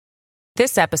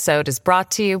This episode is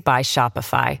brought to you by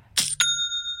Shopify.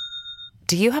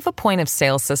 Do you have a point of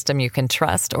sale system you can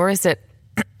trust, or is it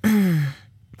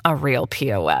a real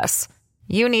POS?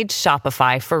 You need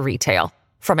Shopify for retail.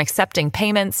 From accepting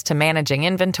payments to managing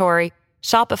inventory,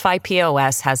 Shopify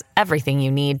POS has everything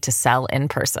you need to sell in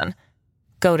person.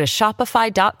 Go to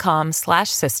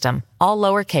shopify.com/system, all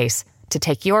lowercase, to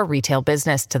take your retail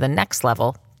business to the next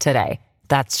level today.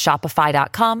 That's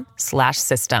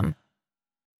shopify.com/system.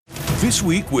 This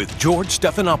Week with George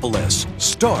Stephanopoulos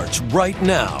starts right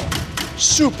now.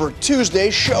 Super Tuesday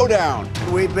Showdown.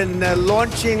 We've been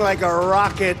launching like a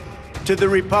rocket to the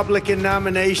Republican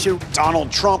nomination.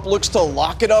 Donald Trump looks to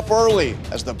lock it up early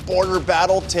as the border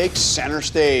battle takes center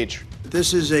stage.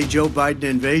 This is a Joe Biden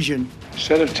invasion.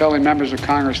 Instead of telling members of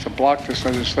Congress to block this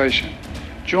legislation,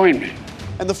 join me.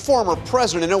 And the former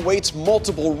president awaits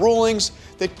multiple rulings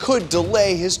that could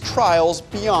delay his trials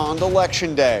beyond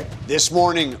Election Day. This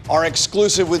morning, our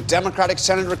exclusive with Democratic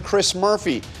Senator Chris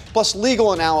Murphy, plus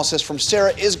legal analysis from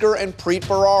Sarah Isgur and Preet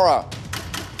Bharara.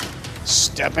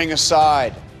 Stepping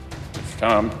aside. It's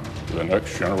time for the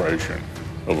next generation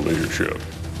of leadership.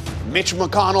 Mitch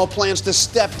McConnell plans to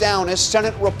step down as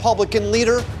Senate Republican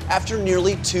leader after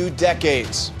nearly 2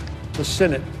 decades. The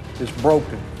Senate is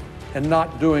broken and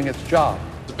not doing its job.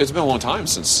 It's been a long time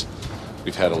since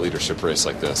we've had a leadership race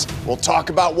like this. We'll talk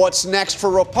about what's next for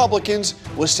Republicans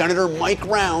with Senator Mike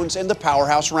Rounds and the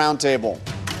Powerhouse Roundtable.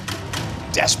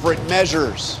 Desperate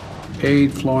measures.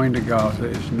 Aid flowing to Gaza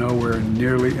is nowhere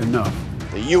nearly enough.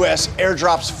 The U.S.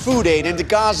 airdrops food aid into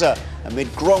Gaza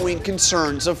amid growing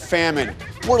concerns of famine.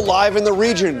 We're live in the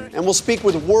region, and we'll speak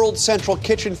with World Central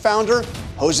Kitchen founder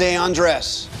Jose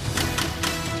Andres.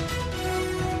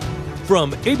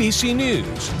 From ABC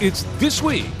News, it's This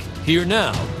Week. Here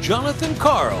now, Jonathan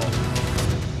Karl.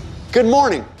 Good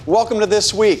morning. Welcome to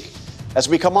This Week. As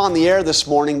we come on the air this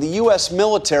morning, the U.S.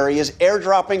 military is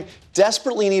airdropping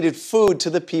desperately needed food to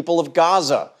the people of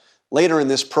Gaza. Later in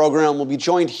this program, we'll be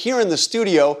joined here in the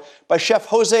studio by Chef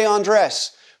Jose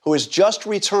Andres, who has just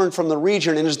returned from the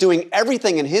region and is doing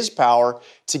everything in his power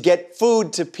to get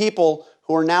food to people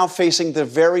who are now facing the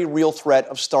very real threat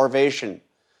of starvation.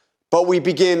 But we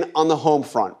begin on the home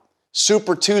front.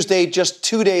 Super Tuesday just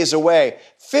 2 days away.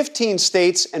 15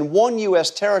 states and 1 U.S.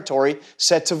 territory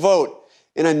set to vote.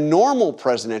 In a normal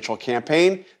presidential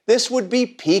campaign, this would be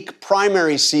peak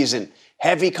primary season.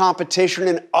 Heavy competition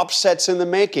and upsets in the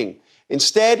making.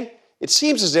 Instead, it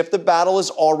seems as if the battle is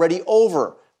already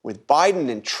over, with Biden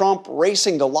and Trump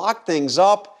racing to lock things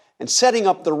up and setting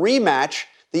up the rematch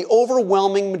the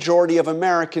overwhelming majority of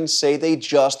Americans say they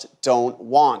just don't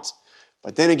want.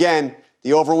 But then again,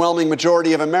 the overwhelming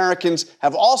majority of Americans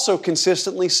have also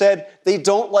consistently said they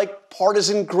don't like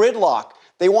partisan gridlock.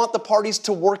 They want the parties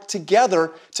to work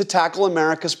together to tackle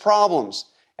America's problems.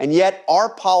 And yet, our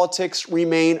politics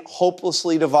remain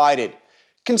hopelessly divided.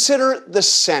 Consider the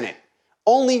Senate.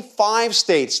 Only 5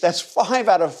 states, that's 5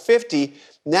 out of 50,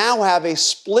 now have a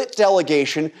split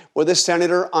delegation with a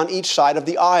senator on each side of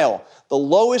the aisle, the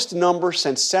lowest number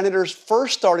since senators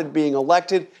first started being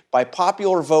elected by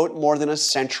popular vote more than a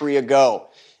century ago.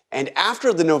 And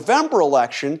after the November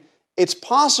election, it's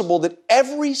possible that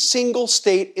every single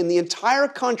state in the entire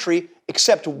country,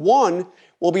 except one,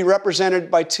 will be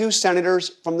represented by 2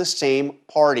 senators from the same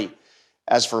party.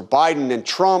 As for Biden and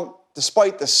Trump,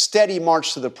 despite the steady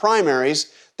march to the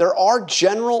primaries, there are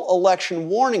general election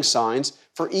warning signs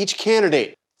for each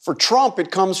candidate. For Trump,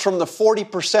 it comes from the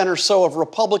 40% or so of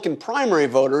Republican primary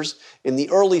voters in the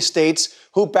early states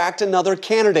who backed another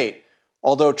candidate.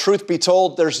 Although, truth be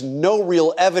told, there's no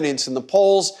real evidence in the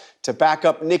polls to back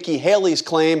up Nikki Haley's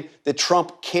claim that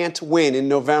Trump can't win in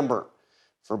November.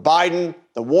 For Biden,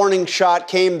 the warning shot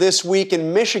came this week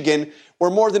in Michigan, where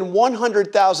more than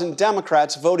 100,000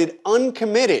 Democrats voted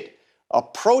uncommitted, a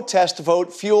protest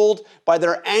vote fueled by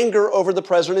their anger over the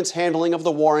president's handling of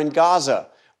the war in Gaza,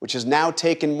 which has now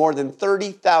taken more than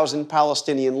 30,000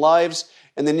 Palestinian lives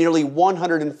in the nearly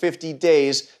 150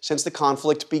 days since the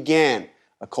conflict began,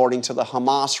 according to the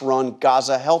Hamas-run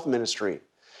Gaza Health Ministry.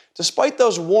 Despite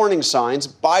those warning signs,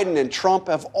 Biden and Trump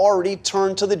have already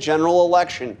turned to the general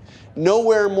election,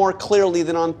 nowhere more clearly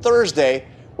than on Thursday,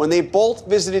 when they both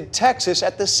visited Texas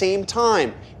at the same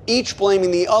time, each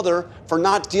blaming the other for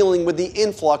not dealing with the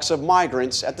influx of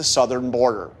migrants at the southern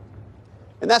border.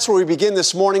 And that's where we begin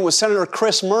this morning with Senator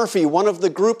Chris Murphy, one of the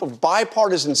group of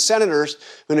bipartisan senators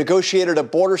who negotiated a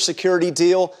border security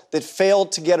deal that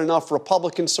failed to get enough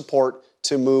Republican support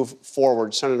to move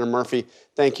forward. Senator Murphy,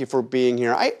 thank you for being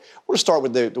here. I want to start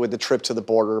with the trip to the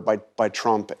border by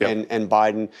Trump and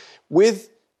Biden. With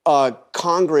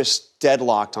Congress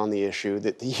deadlocked on the issue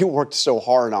that you worked so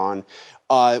hard on,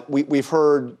 We've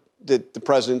heard that the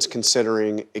president's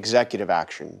considering executive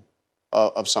action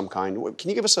of some kind. Can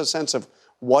you give us a sense of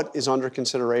what is under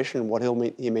consideration and what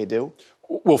he may do?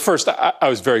 Well, first, I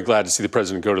was very glad to see the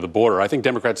president go to the border. I think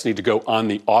Democrats need to go on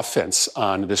the offense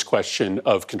on this question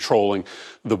of controlling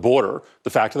the border. The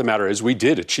fact of the matter is we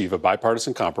did achieve a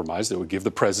bipartisan compromise that would give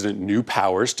the president new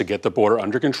powers to get the border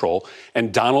under control,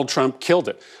 and Donald Trump killed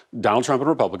it. Donald Trump and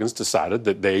Republicans decided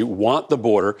that they want the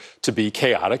border to be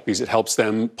chaotic because it helps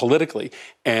them politically.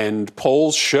 And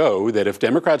polls show that if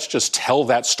Democrats just tell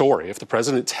that story, if the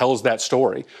president tells that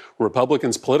story,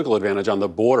 Republicans' political advantage on the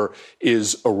border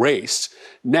is erased.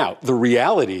 Now, the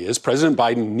reality is President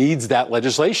Biden needs that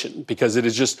legislation because it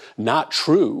is just not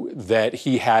true that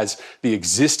he has the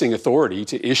existing authority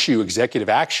to issue executive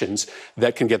actions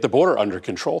that can get the border under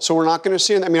control. So we're not going to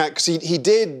see it? I mean, because he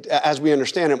did, as we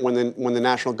understand it, when the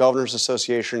National Governors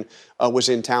Association was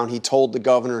in town, he told the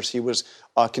governors he was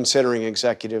considering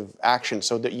executive action.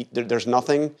 So there's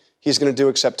nothing he's going to do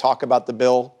except talk about the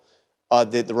bill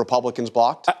that the Republicans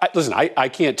blocked? Listen, I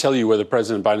can't tell you whether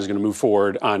President Biden is going to move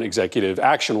forward on executive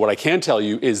action. What I can tell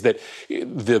you is that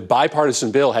the bipartisan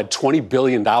bill had $20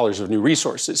 billion of new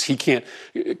resources. He can't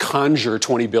conjure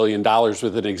 $20 billion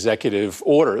with an executive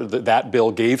order. That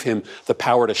bill gave him the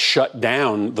power to shut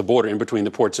down the border in between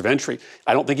the ports of entry.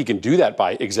 I don't think he can do that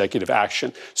by executive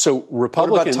action. So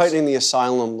Republicans... What about tightening the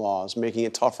asylum laws, making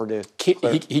it tougher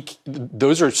to...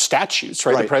 Those are statutes,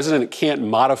 right? Right? The president can't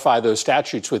modify those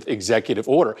statutes with executive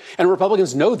order. And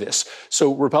Republicans know this.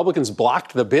 So Republicans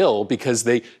blocked the bill because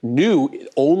they knew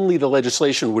only the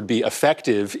legislation would be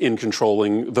effective in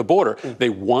controlling the border. They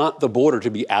want the border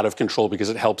to be out of control because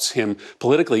it helps him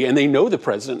politically. And they know the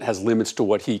president has limits to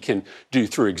what he can do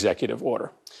through executive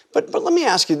order. But let me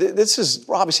ask you,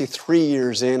 we're obviously 3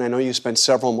 years in. I know you spent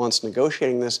several months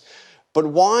negotiating this. But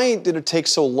why did it take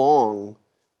so long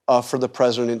for the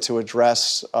president to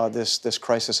address this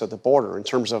crisis at the border in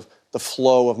terms of the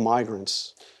flow of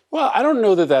migrants? Well, I don't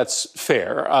know that that's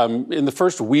fair. In the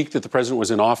first week that the president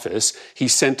was in office, he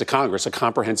sent to Congress a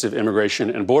comprehensive immigration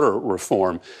and border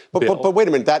reform bill. But wait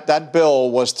a minute, that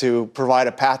bill was to provide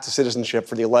a path to citizenship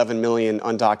for the 11 million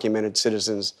undocumented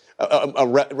citizens,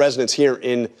 residents here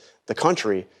in the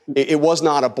country. It was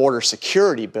not a border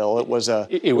security bill. It was an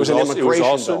immigration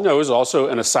bill. No, it was also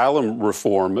an asylum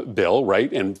reform bill,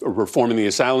 right? And reforming the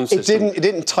asylum system. It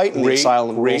didn't tighten the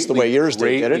asylum rules the way yours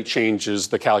did it? It Changes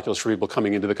the calculus for people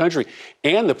coming into the country.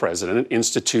 And the president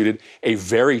instituted a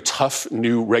very tough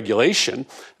new regulation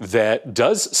that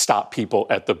does stop people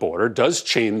at the border, does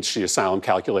change the asylum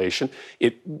calculation.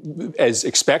 It, as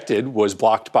expected, was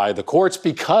blocked by the courts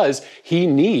because he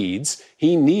needs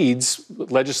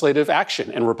legislative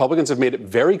action. And Republicans have made it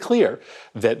very clear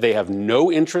that they have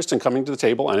no interest in coming to the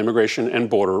table on immigration and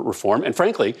border reform. And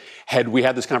frankly, had we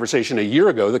had this conversation a year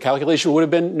ago, the calculation would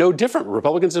have been no different.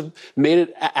 Republicans have made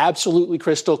it absolutely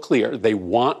crystal clear. They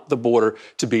want the border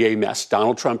to be a mess.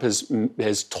 Donald Trump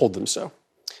has told them so.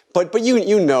 But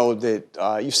you know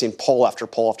that you've seen poll after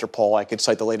poll after poll. I could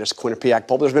cite the latest Quinnipiac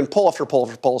poll. There's been poll after poll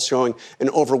after poll showing an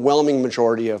overwhelming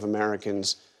majority of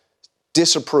Americans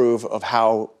disapprove of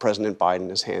how President Biden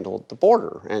has handled the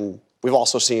border. And we've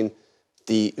also seen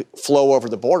the flow over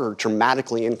the border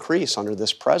dramatically increase under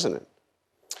this president.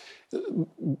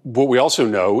 What we also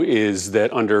know is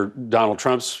that under Donald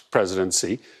Trump's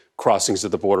presidency, crossings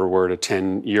at the border were at a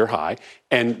 10-year high.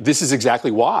 And this is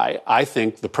exactly why I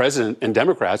think the president and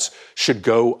Democrats should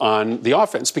go on the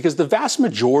offense, because the vast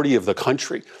majority of the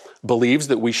country believes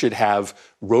that we should have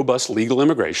robust legal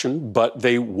immigration, but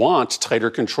they want tighter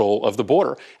control of the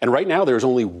border. And right now, there's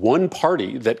only one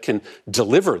party that can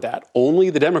deliver that.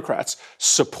 Only the Democrats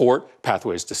support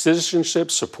pathways to citizenship,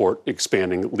 support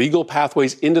expanding legal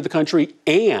pathways into the country,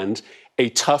 and a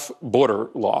tough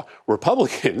border law.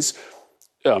 Republicans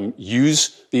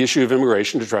use the issue of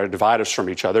immigration to try to divide us from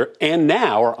each other, and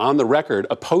now are on the record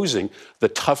opposing the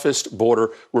toughest border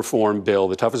reform bill,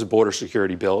 the toughest border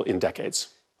security bill in decades.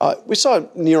 We saw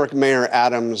New York Mayor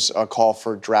Adams call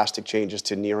for drastic changes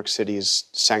to New York City's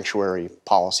sanctuary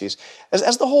policies.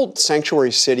 As the whole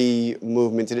sanctuary city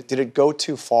movement, did it go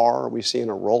too far? Are we seeing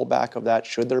a rollback of that?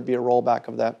 Should there be a rollback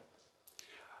of that?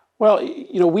 Well,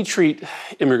 we treat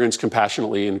immigrants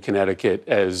compassionately in Connecticut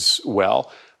as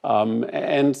well.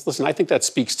 And listen, I think that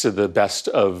speaks to the best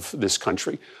of this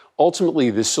country. Ultimately,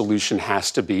 this solution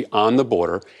has to be on the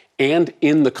border and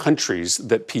in the countries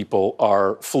that people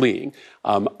are fleeing.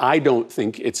 I don't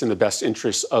think it's in the best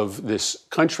interest of this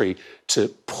country to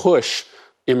push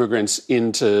immigrants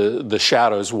into the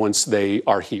shadows once they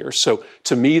are here. So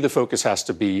to me, the focus has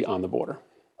to be on the border.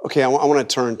 Okay, I want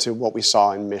to turn to what we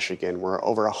saw in Michigan, where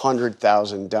over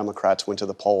 100,000 Democrats went to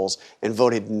the polls and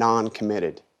voted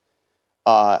non-committed.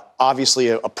 Obviously,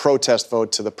 a protest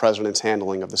vote to the president's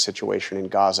handling of the situation in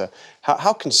Gaza.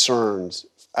 How concerned,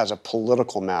 as a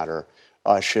political matter,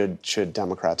 should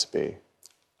Democrats be?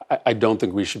 I don't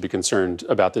think we should be concerned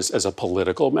about this as a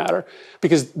political matter,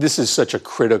 because this is such a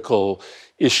critical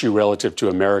issue relative to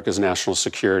America's national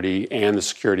security and the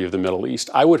security of the Middle East.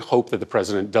 I would hope that the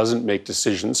president doesn't make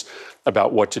decisions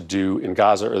about what to do in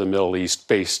Gaza or the Middle East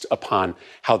based upon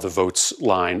how the votes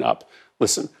line up.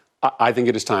 Listen, I think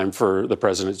it is time for the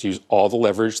president to use all the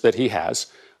leverage that he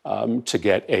has to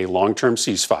get a long-term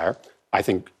ceasefire. I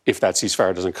think if that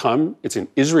ceasefire doesn't come, it's in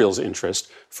Israel's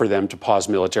interest for them to pause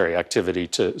military activity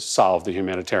to solve the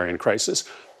humanitarian crisis.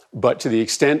 But to the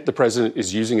extent the president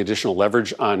is using additional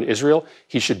leverage on Israel,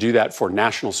 he should do that for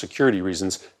national security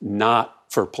reasons, not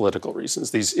for political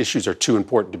reasons. These issues are too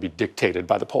important to be dictated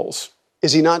by the polls.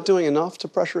 Is he not doing enough to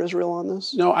pressure Israel on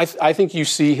this? No, I think you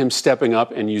see him stepping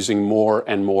up and using more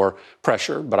and more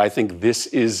pressure. But I think this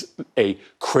is a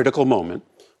critical moment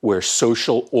where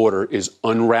social order is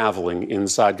unraveling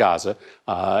inside Gaza.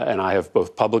 And I have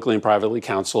both publicly and privately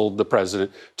counseled the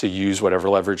president to use whatever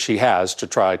leverage he has to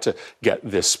try to get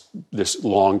this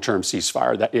long-term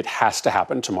ceasefire, that it has to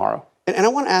happen tomorrow. And I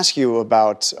want to ask you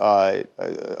about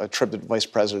a trip that Vice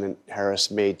President Harris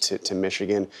made to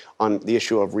Michigan on the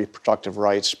issue of reproductive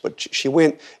rights. But she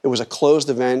went, it was a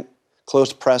closed event,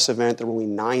 closed press event. There were only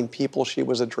 9 people she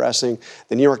was addressing.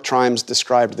 The New York Times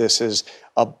described this as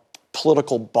a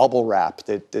political bubble wrap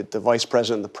that the vice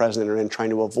president and the president are in, trying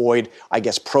to avoid, I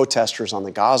guess, protesters on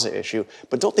the Gaza issue.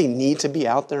 But don't they need to be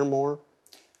out there more?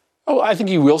 Oh, I think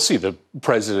you will see the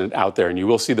president out there, and you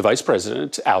will see the vice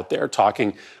president out there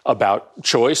talking about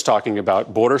choice, talking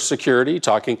about border security,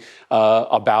 talking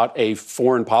about a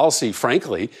foreign policy,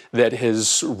 frankly, that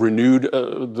has renewed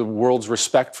the world's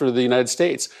respect for the United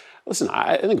States. Listen,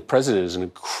 I think the president is an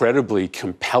incredibly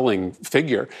compelling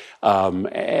figure,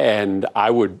 and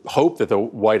I would hope that the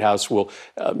White House will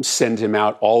send him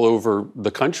out all over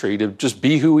the country to just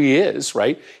be who he is,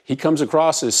 right? He comes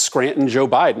across as Scranton Joe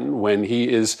Biden when he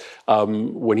is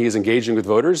engaging with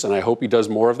voters, and I hope he does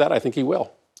more of that. I think he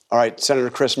will. All right,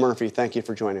 Senator Chris Murphy, thank you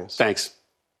for joining us. Thanks.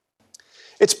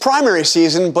 It's primary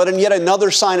season, but in yet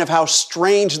another sign of how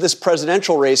strange this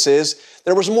presidential race is,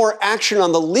 there was more action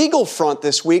on the legal front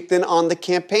this week than on the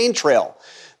campaign trail.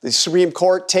 The Supreme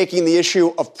Court taking the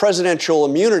issue of presidential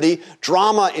immunity,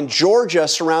 drama in Georgia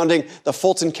surrounding the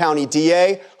Fulton County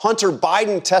DA, Hunter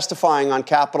Biden testifying on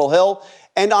Capitol Hill,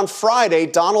 and on Friday,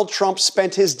 Donald Trump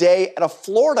spent his day at a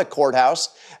Florida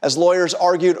courthouse as lawyers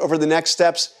argued over the next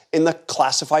steps in the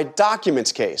classified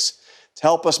documents case. To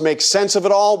help us make sense of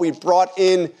it all, we brought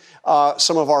in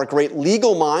some of our great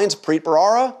legal minds, Preet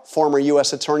Bharara, former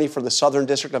U.S. Attorney for the Southern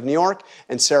District of New York,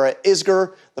 and Sarah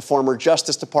Isgur, the former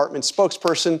Justice Department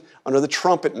spokesperson under the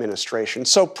Trump administration.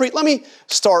 So, Preet, let me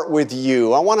start with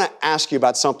you. I want to ask you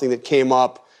about something that came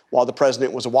up while the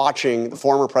president was watching, the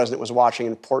former president was watching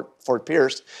in Fort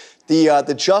Pierce,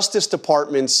 the Justice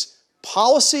Department's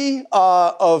policy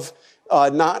of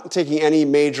not taking any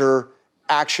major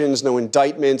actions, no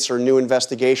indictments or new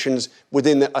investigations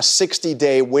within a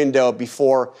 60-day window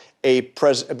before a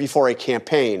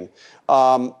campaign.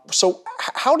 So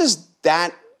how does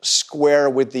that square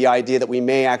with the idea that we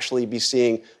may actually be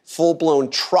seeing full-blown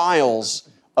trials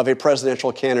of a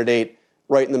presidential candidate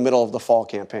right in the middle of the fall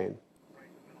campaign?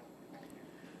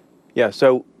 Yeah,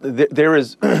 so there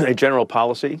is a general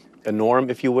policy, a norm,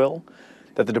 if you will,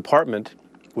 that the department,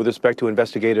 with respect to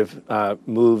investigative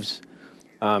moves,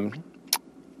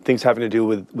 things having to do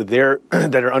with their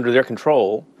that are under their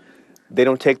control, they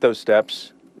don't take those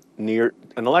steps near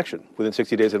an election, within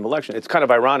 60 days of an election. It's kind of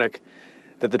ironic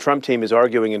that the Trump team is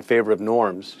arguing in favor of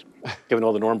norms, given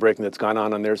all the norm breaking that's gone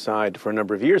on their side for a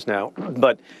number of years now.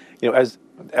 But as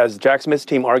Jack Smith's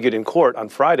team argued in court on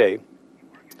Friday,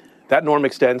 that norm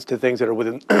extends to things that are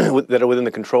within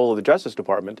the control of the Justice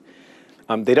Department.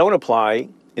 They don't apply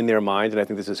in their mind, and I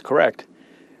think this is correct,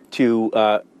 to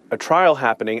a trial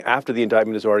happening after the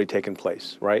indictment has already taken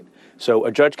place, right? So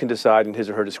a judge can decide in his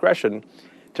or her discretion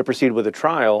to proceed with a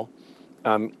trial,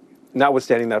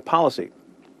 notwithstanding that policy.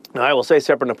 Now, I will say,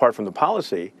 separate and apart from the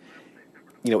policy,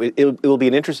 it will be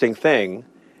an interesting thing,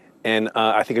 and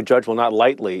I think a judge will not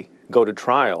lightly go to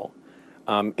trial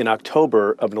in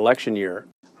October of an election year.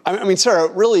 I mean, Sarah,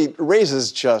 it really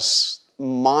raises just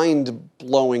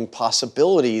mind-blowing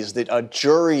possibilities that a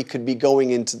jury could be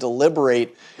going in to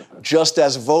deliberate just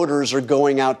as voters are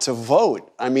going out to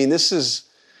vote. I mean, it's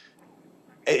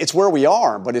where we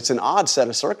are, but it's an odd set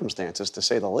of circumstances, to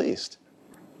say the least.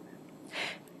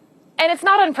 And it's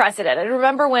not unprecedented.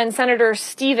 Remember when Senator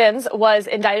Stevens was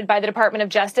indicted by the Department of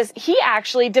Justice, he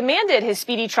actually demanded his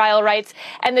speedy trial rights,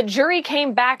 and the jury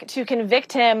came back to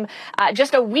convict him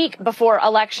just a week before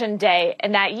Election Day.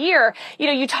 And that year,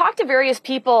 you talk to various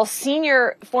people,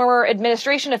 senior former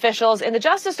administration officials in the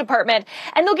Justice Department,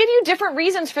 and they'll give you different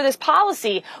reasons for this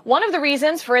policy. One of the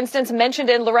reasons, for instance,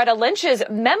 mentioned in Loretta Lynch's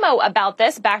memo about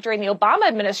this back during the Obama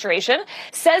administration,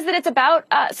 says that it's about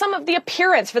some of the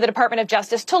appearance for the Department of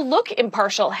Justice to look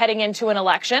impartial heading into an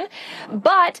election.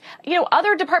 But,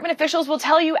 other department officials will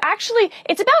tell you, actually,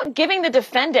 it's about giving the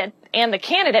defendant and the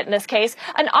candidate in this case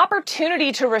an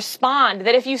opportunity to respond,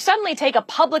 that if you suddenly take a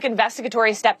public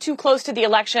investigatory step too close to the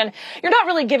election, you're not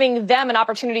really giving them an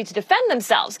opportunity to defend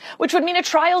themselves, which would mean a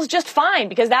trial's just fine,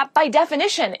 because that, by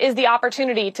definition, is the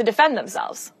opportunity to defend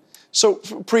themselves. So,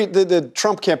 Preet, the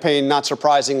Trump campaign, not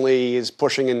surprisingly, is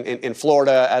pushing in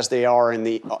Florida, as they are in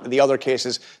the other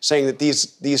cases, saying that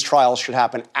these trials should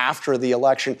happen after the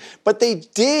election. But they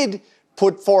did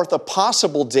put forth a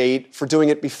possible date for doing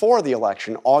it before the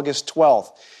election, August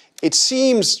 12th. It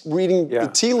seems, reading the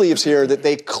tea leaves here, that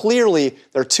there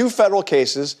are two federal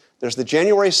cases. There's the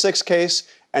January 6th case,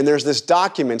 and there's this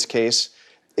documents case.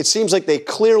 It seems like they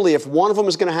clearly, if one of them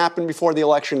is going to happen before the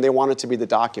election, they want it to be the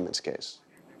documents case.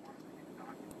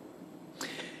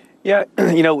 Yeah,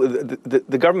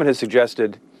 the government has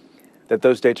suggested that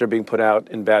those dates are being put out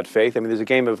in bad faith. I mean, there's a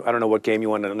game of, I don't know what game you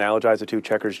want to analogize it to,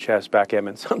 checkers, chess,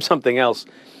 backgammon, something else.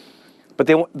 But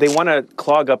they want to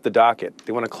clog up the docket.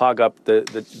 They want to clog up the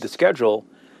schedule.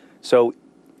 So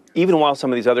even while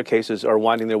some of these other cases are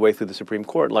winding their way through the Supreme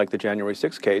Court, like the January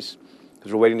 6th case,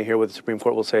 because we're waiting to hear what the Supreme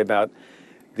Court will say about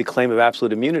the claim of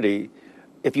absolute immunity,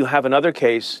 if you have another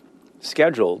case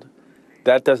scheduled,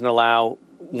 that doesn't allow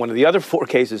one of the other four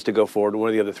cases to go forward, one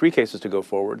of the other three cases to go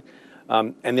forward,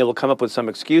 and they will come up with some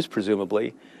excuse,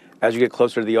 presumably, as you get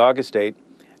closer to the August date,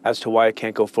 as to why it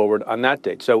can't go forward on that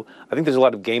date. So I think there's a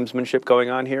lot of gamesmanship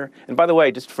going on here. And by the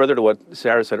way, just further to what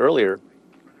Sarah said earlier,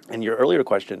 in your earlier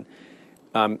question,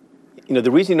 the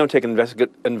reason you don't take an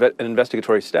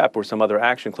investigatory step or some other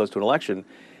action close to an election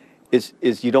is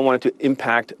you don't want it to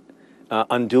impact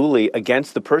unduly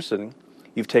against the person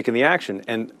you've taken the action.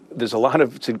 And there's a lot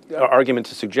of argument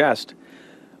to suggest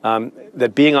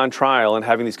that being on trial and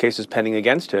having these cases pending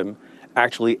against him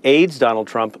actually aids Donald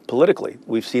Trump politically.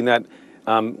 We've seen that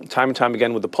time and time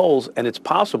again with the polls, and it's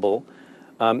possible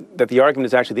that the argument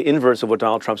is actually the inverse of what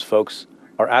Donald Trump's folks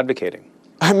are advocating.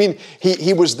 I mean,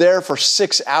 he was there for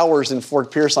 6 hours in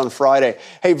Fort Pierce on Friday.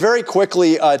 Hey, very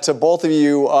quickly to both of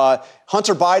you,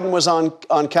 Hunter Biden was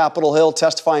on Capitol Hill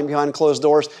testifying behind closed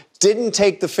doors, didn't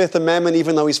take the Fifth Amendment,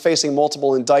 even though he's facing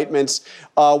multiple indictments.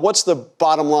 What's the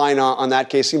bottom line on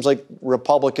that case? Seems like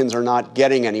Republicans are not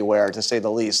getting anywhere, to say the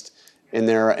least, in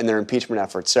their impeachment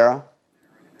efforts. Sarah?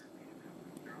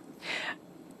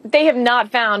 They have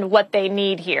not found what they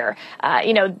need here.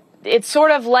 It's sort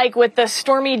of like with the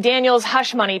Stormy Daniels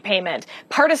hush money payment.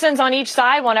 Partisans on each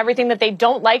side want everything that they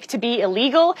don't like to be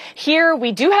illegal. Here,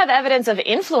 we do have evidence of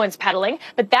influence peddling,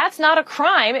 but that's not a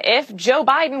crime if Joe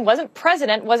Biden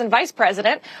wasn't vice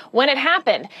president when it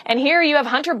happened. And here you have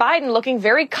Hunter Biden looking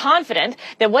very confident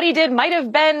that what he did might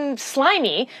have been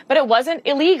slimy, but it wasn't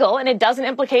illegal and it doesn't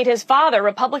implicate his father.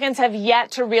 Republicans have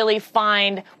yet to really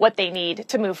find what they need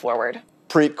to move forward.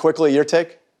 Preet, quickly, your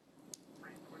take?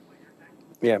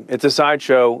 Yeah, it's a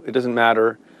sideshow. It doesn't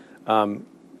matter.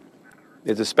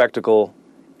 It's a spectacle,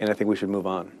 and I think we should move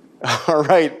on. All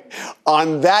right.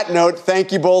 On that note,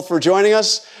 thank you both for joining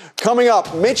us. Coming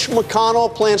up, Mitch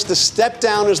McConnell plans to step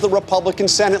down as the Republican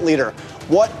Senate leader.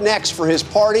 What next for his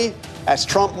party as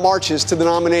Trump marches to the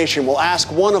nomination? We'll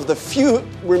ask one of the few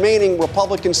remaining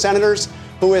Republican senators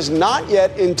who has not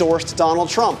yet endorsed Donald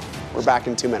Trump. We're back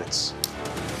in 2 minutes.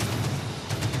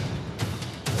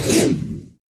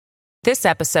 This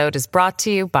episode is brought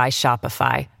to you by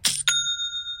Shopify.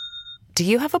 Do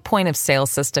you have a point of sale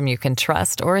system you can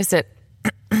trust, or is it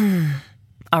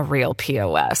a real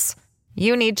POS?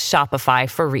 You need Shopify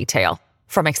for retail.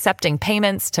 From accepting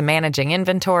payments to managing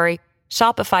inventory,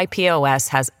 Shopify POS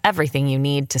has everything you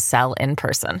need to sell in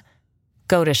person.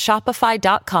 Go to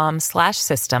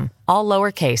shopify.com/system, all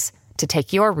lowercase, to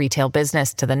take your retail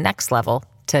business to the next level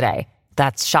today.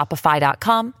 That's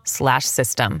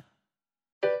shopify.com/system.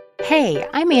 Hey,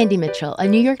 I'm Andy Mitchell, a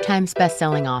New York Times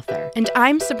bestselling author. And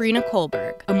I'm Sabrina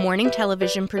Kohlberg, a morning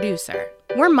television producer.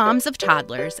 We're moms of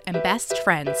toddlers and best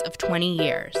friends of 20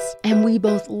 years. And we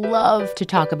both love to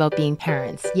talk about being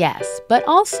parents, yes, but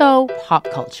also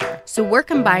pop culture. So we're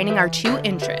combining our two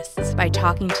interests by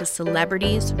talking to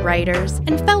celebrities, writers,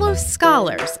 and fellow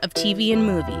scholars of TV and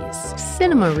movies.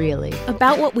 Cinema, really.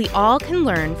 About what we all can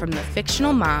learn from the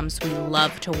fictional moms we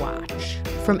love to watch.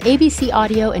 From ABC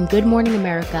Audio and Good Morning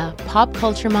America, Pop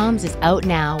Culture Moms is out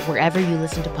now wherever you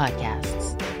listen to podcasts.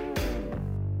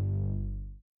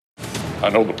 I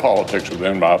know the politics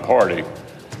within my party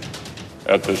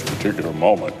at this particular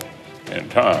moment in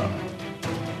time.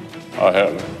 I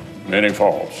have many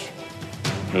faults.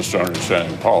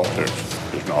 Misunderstanding politics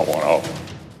is not one of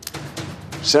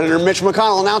them. Senator Mitch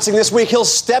McConnell announcing this week he'll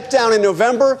step down in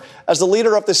November as the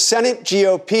leader of the Senate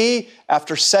GOP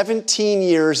after 17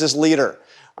 years as leader.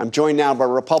 I'm joined now by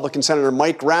Republican Senator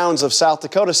Mike Rounds of South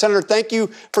Dakota. Senator, thank you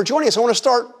for joining us. I want to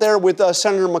start there with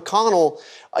Senator McConnell.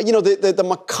 The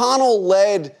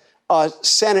McConnell-led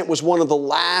Senate was one of the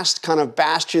last kind of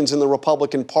bastions in the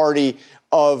Republican Party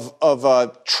of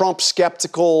Trump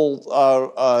skeptical,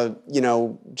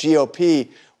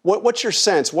 GOP. What's your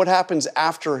sense? What happens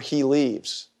after he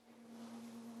leaves?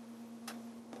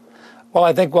 Well,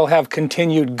 I think we'll have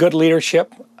continued good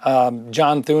leadership.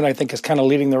 John Thune, I think, is kind of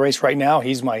leading the race right now.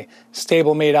 He's my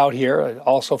stablemate out here,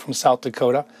 also from South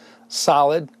Dakota.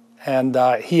 Solid, and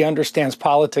he understands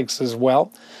politics as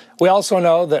well. We also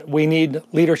know that we need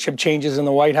leadership changes in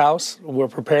the White House. We're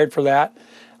prepared for that.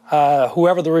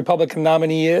 Whoever the Republican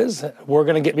nominee is, we're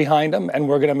going to get behind him, and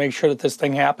we're going to make sure that this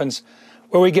thing happens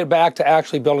where we get back to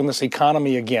actually building this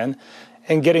economy again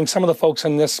and getting some of the folks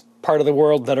in this part of the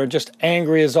world that are just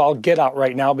angry as all get out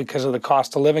right now because of the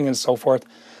cost of living and so forth,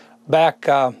 back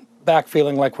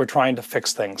feeling like we're trying to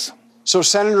fix things. So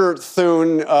Senator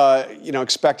Thune,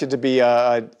 expected to be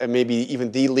maybe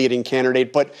even the leading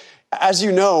candidate, but as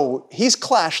you know, he's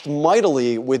clashed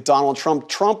mightily with Donald Trump.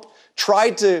 Trump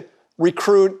tried to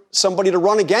recruit somebody to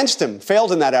run against him,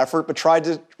 failed in that effort, but tried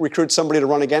to recruit somebody to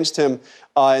run against him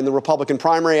in the Republican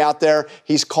primary out there.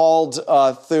 He's called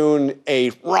Thune a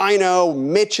rhino,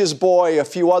 Mitch's boy, a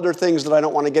few other things that I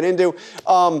don't want to get into.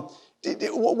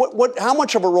 How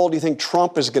much of a role do you think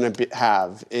Trump is going to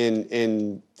have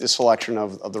in the selection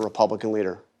of the Republican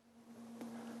leader?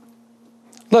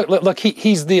 Look.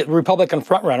 He's the Republican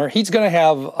frontrunner. He's going to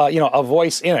have, a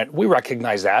voice in it. We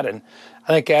recognize that, and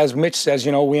I think, as Mitch says,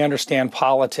 we understand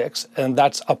politics, and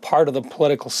that's a part of the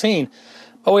political scene.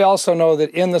 But we also know that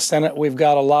in the Senate, we've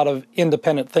got a lot of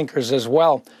independent thinkers as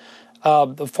well.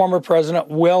 The former president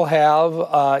will have,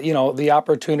 the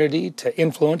opportunity to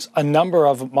influence a number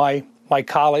of my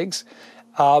colleagues.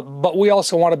 But we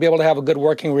also want to be able to have a good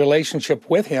working relationship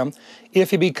with him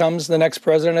if he becomes the next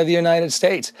president of the United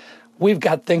States. We've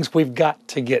got things we've got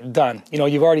to get done.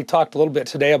 You've already talked a little bit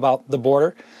today about the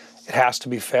border. It has to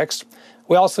be fixed.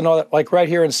 We also know that, like right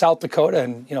here in South Dakota,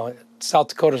 and South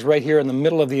Dakota is right here in the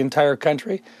middle of the entire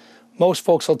country, most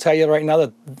folks will tell you right now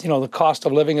that the cost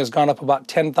of living has gone up about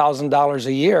 $10,000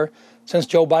 a year since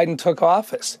Joe Biden took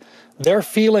office. They're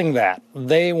feeling that.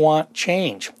 They want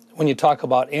change. When you talk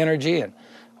about energy and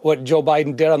what Joe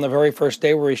Biden did on the very first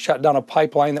day where he shut down a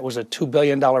pipeline that was a $2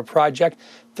 billion project,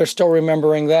 they're still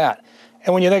remembering that.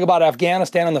 And when you think about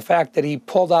Afghanistan and the fact that he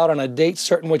pulled out on a date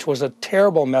certain, which was a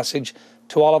terrible message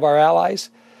to all of our allies,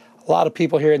 a lot of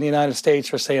people here in the United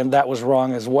States are saying that was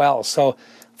wrong as well. So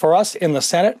for us in the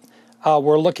Senate,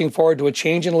 we're looking forward to a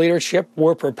change in leadership.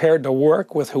 We're prepared to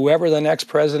work with whoever the next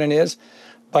president is.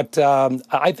 But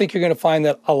I think you're going to find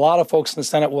that a lot of folks in the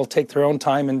Senate will take their own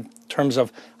time in terms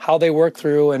of how they work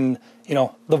through and,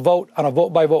 the vote on a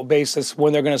vote-by-vote basis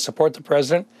when they're going to support the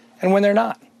president and when they're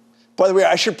not. By the way,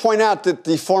 I should point out that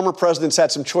the former president's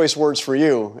had some choice words for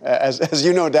you, as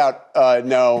you no doubt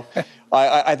know.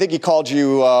 I think he called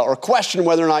you or questioned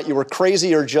whether or not you were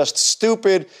crazy or just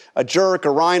stupid, a jerk, a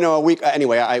rhino, a weak.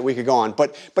 Anyway, we could go on.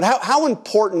 But how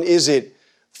important is it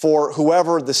for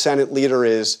whoever the Senate leader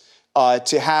is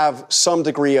to have some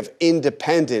degree of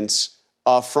independence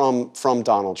from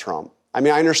Donald Trump? I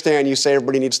mean, I understand you say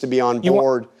everybody needs to be on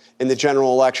board in the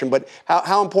general election, but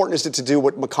how important is it to do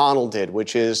what McConnell did,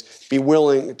 which is be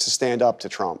willing to stand up to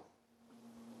Trump?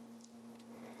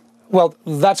 Well,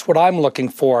 that's what I'm looking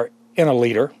for in a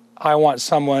leader. I want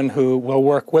someone who will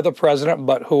work with the president,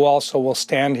 but who also will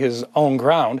stand his own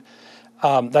ground.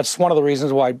 That's one of the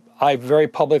reasons why I very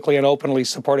publicly and openly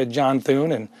supported John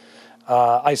Thune, and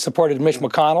I supported Mitch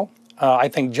McConnell. I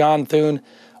think John Thune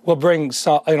will bring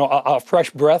a fresh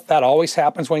breath. That always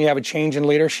happens when you have a change in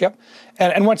leadership.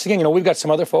 And once again, we've got some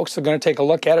other folks that are going to take a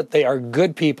look at it. They are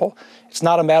good people. It's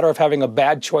not a matter of having a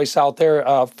bad choice out there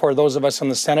for those of us in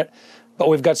the Senate. but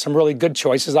we've got some really good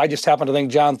choices. I just happen to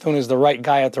think John Thune is the right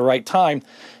guy at the right time.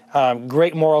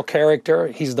 Great moral character.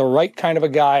 He's the right kind of a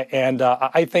guy, and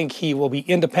I think he will be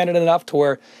independent enough to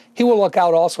where he will look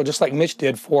out also, just like Mitch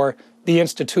did, for the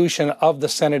institution of the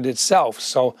Senate itself.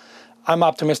 So I'm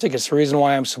optimistic. It's the reason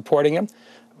why I'm supporting him.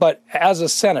 But as a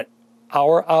Senate,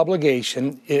 our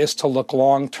obligation is to look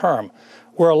long term.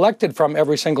 We're elected from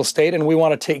every single state, and we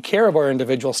want to take care of our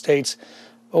individual states,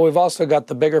 but we've also got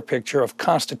the bigger picture of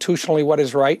constitutionally what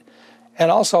is right. And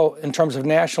also, in terms of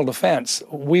national defense,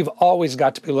 we've always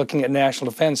got to be looking at national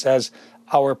defense as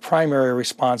our primary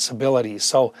responsibility.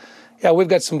 So, yeah, we've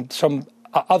got some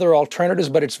other alternatives,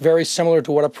 but it's very similar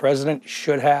to what a president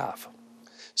should have.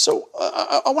 So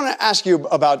I want to ask you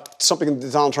about something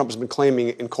that Donald Trump has been claiming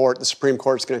in court. The Supreme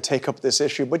Court is going to take up this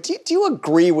issue. But do you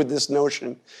agree with this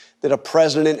notion that a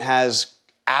president has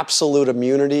absolute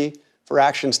immunity for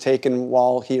actions taken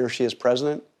while he or she is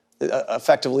president,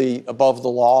 effectively above the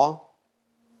law?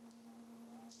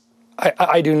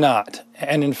 I do not.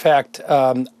 And in fact,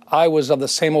 I was of the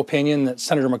same opinion that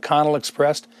Senator McConnell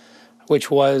expressed,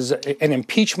 which was an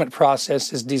impeachment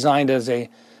process is designed as a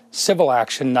civil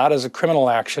action, not as a criminal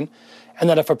action, and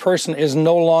that if a person is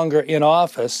no longer in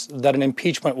office, that an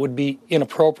impeachment would be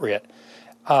inappropriate.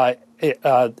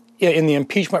 In the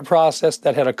impeachment process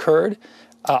that had occurred,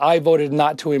 I voted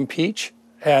not to impeach,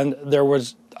 and there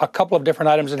was a couple of different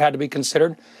items that had to be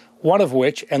considered, one of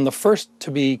which, and the first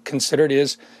to be considered,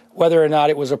 is whether or not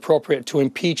it was appropriate to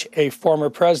impeach a former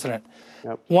president.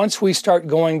 Yep. Once we start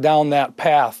going down that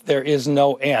path, there is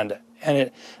no end.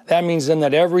 And that means then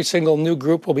that every single new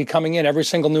group will be coming in, every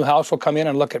single new House will come in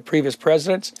and look at previous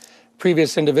presidents,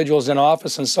 previous individuals in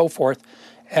office, and so forth.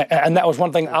 And that was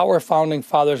one thing our founding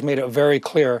fathers made it very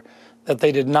clear that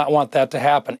they did not want that to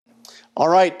happen. All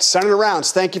right, Senator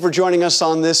Rounds, thank you for joining us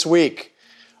on This Week.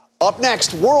 Up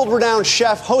next, world-renowned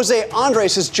chef Jose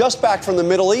Andres is just back from the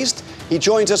Middle East. He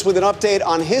joins us with an update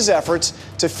on his efforts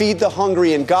to feed the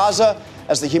hungry in Gaza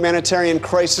as the humanitarian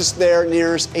crisis there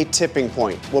nears a tipping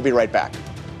point. We'll be right back.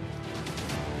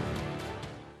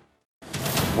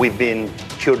 We've been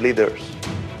cheerleaders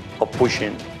of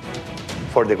pushing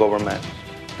for the government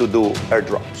to do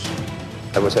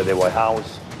airdrops. I was at the White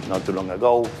House not too long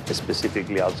ago,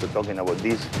 specifically also talking about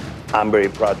this. I'm very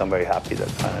proud and very happy that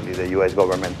finally the U.S.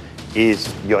 government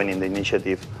is joining the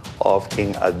initiative of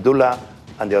King Abdullah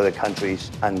and the other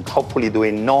countries, and hopefully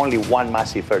doing not only one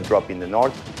massive airdrop in the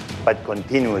north, but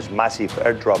continuous massive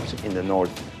airdrops in the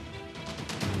north.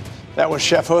 That was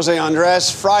Chef Jose Andres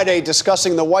Friday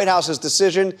discussing the White House's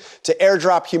decision to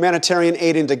airdrop humanitarian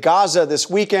aid into Gaza this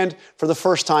weekend for the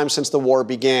first time since the war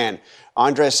began.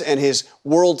 Andres and his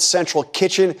World Central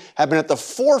Kitchen have been at the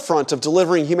forefront of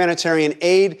delivering humanitarian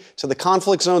aid to the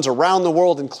conflict zones around the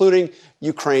world, including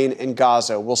Ukraine and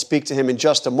Gaza. We'll speak to him in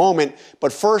just a moment.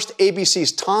 But first,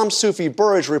 ABC's Tom Sufi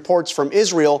Burrage reports from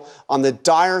Israel on the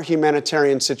dire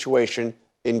humanitarian situation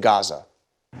in Gaza.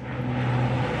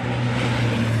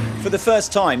 For the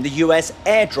first time, the US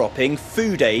airdropping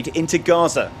food aid into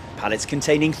Gaza. Pallets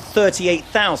containing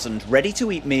 38,000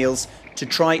 ready-to-eat meals to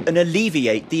try and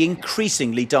alleviate the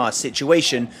increasingly dire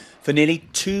situation for nearly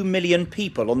 2 million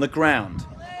people on the ground.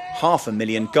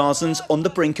 500,000 Gazans on the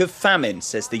brink of famine,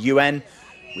 says the UN,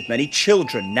 with many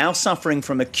children now suffering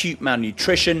from acute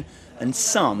malnutrition and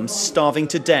some starving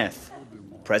to death.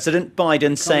 President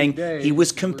Biden saying he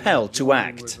was compelled to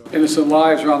act. Innocent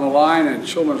lives are on the line and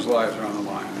children's lives are on the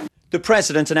line. The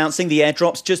president announcing the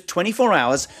airdrops just 24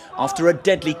 hours after a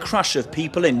deadly crush of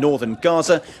people in northern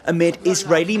Gaza amid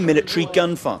Israeli military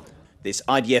gunfire. This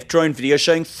IDF drone video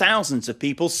showing thousands of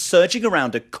people surging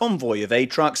around a convoy of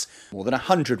aid trucks. More than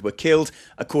 100 were killed,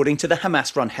 according to the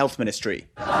Hamas-run health ministry.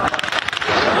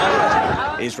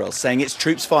 Israel saying its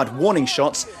troops fired warning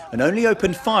shots and only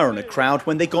opened fire on a crowd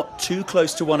when they got too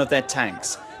close to one of their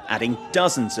tanks, adding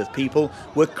dozens of people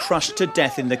were crushed to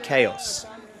death in the chaos.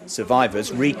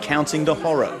 Survivors recounting the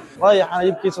horror.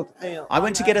 I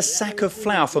went to get a sack of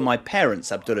flour for my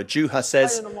parents, Abdullah Juha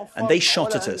says, and they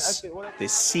shot at us.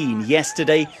 This scene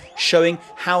yesterday showing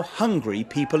how hungry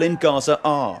people in Gaza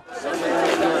are.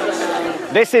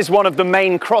 This is one of the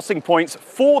main crossing points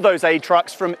for those aid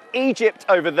trucks from Egypt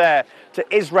over there to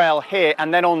Israel here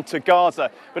and then on to Gaza.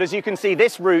 But as you can see,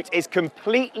 this route is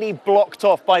completely blocked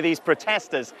off by these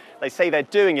protesters. They say they're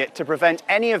doing it to prevent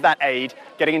any of that aid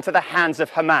getting into the hands of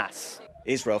Hamas.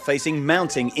 Israel facing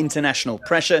mounting international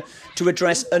pressure to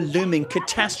address a looming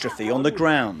catastrophe on the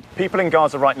ground. People in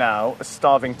Gaza right now are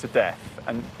starving to death,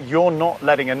 and you're not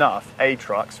letting enough aid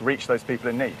trucks reach those people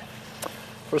in need.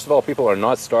 First of all, people are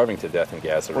not starving to death in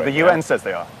Gaza right now. Well, the UN says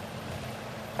they are.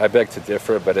 I beg to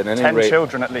differ, but at any 10 rate,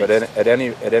 children at least. But at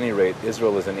any rate,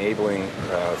 Israel is enabling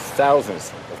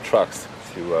thousands of trucks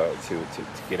to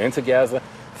get into Gaza,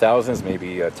 thousands,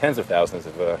 maybe tens of thousands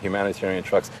of humanitarian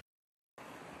trucks.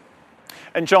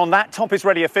 And John, that top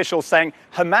Israeli official saying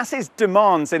Hamas's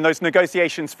demands in those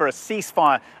negotiations for a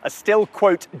ceasefire are still,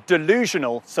 quote,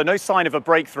 delusional, so no sign of a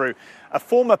breakthrough. A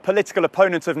former political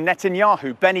opponent of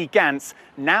Netanyahu, Benny Gantz,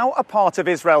 now a part of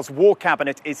Israel's war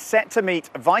cabinet, is set to meet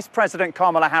Vice President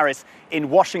Kamala Harris in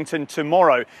Washington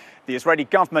tomorrow. The Israeli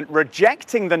government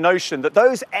rejecting the notion that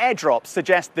those airdrops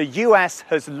suggest the US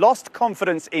has lost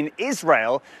confidence in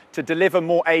Israel to deliver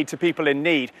more aid to people in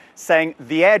need, saying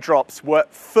the airdrops were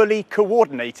fully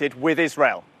coordinated with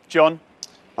Israel. John?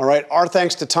 All right, our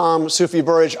thanks to Tom Sufi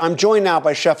Burridge. I'm joined now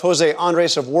by Chef Jose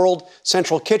Andres of World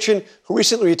Central Kitchen, who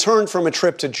recently returned from a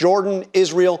trip to Jordan,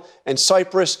 Israel, and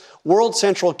Cyprus. World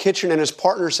Central Kitchen and his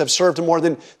partners have served more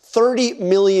than 30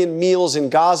 million meals in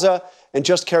Gaza and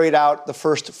just carried out the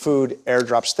first food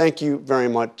airdrops. Thank you very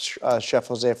much, Chef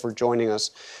Jose, for joining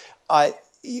us.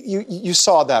 You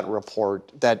saw that report,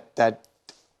 that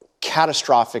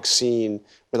catastrophic scene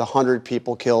with 100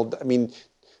 people killed. I mean,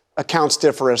 accounts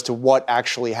differ as to what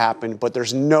actually happened, but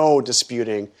there's no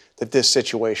disputing that this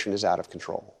situation is out of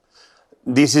control.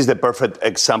 This is the perfect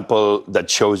example that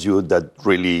shows you that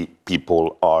really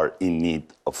people are in need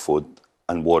of food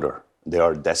and water. They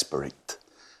are desperate.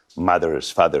 Mothers,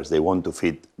 fathers, they want to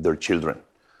feed their children.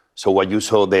 So what you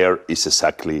saw there is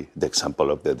exactly the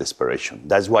example of the desperation.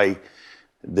 That's why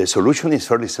the solution is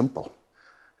fairly simple.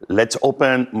 Let's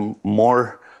open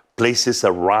more places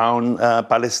around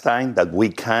Palestine that we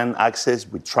can access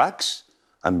with trucks,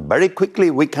 and very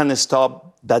quickly we can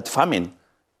stop that famine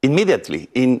immediately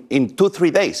in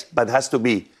 2-3 days, but it has to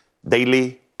be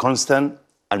daily, constant,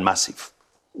 and massive.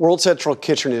 World Central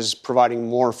Kitchen is providing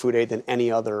more food aid than any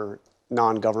other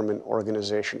non-government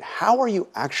organization. How are you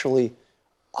actually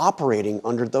operating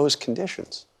under those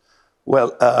conditions?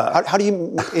 Well, how do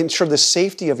you ensure the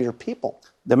safety of your people?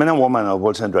 The men and women of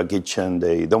World Central Kitchen,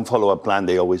 they don't follow a plan,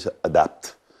 they always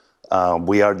adapt.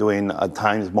 We are doing at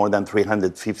times more than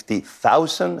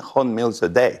 350,000 hot meals a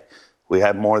day. We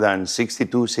have more than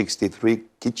 62, 63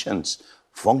 kitchens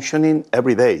functioning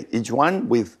every day, each one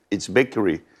with its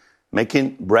bakery,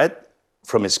 making bread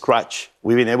from scratch.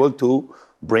 We've been able to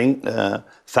bring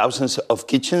thousands of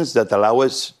kitchens that allow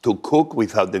us to cook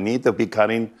without the need of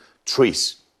cutting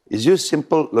trees. It's just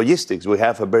simple logistics. We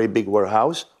have a very big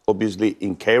warehouse, obviously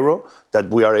in Cairo, that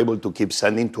we are able to keep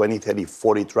sending 20, 30,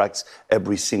 40 trucks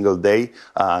every single day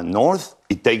north.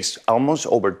 It takes almost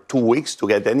over 2 weeks to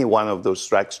get any one of those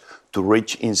trucks to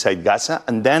reach inside Gaza.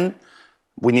 And then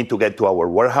we need to get to our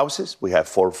warehouses. We have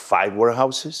 4 or 5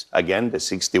 warehouses. Again, the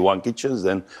 61 kitchens.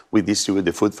 Then we distribute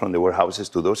the food from the warehouses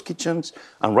to those kitchens.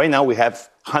 And right now we have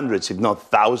hundreds, if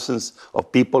not thousands, of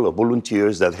people, of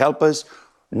volunteers that help us.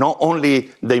 Not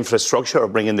only the infrastructure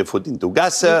of bringing the food into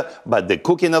Gaza, but the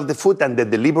cooking of the food and the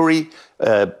delivery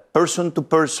person to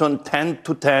person, 10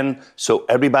 to 10, so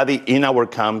everybody in our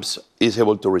camps is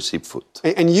able to receive food.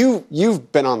 And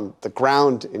you've been on the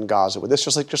ground in Gaza with this,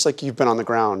 just like you've been on the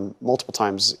ground multiple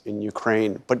times in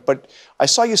Ukraine. But I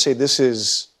saw you say this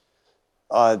is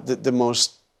the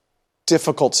most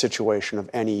difficult situation of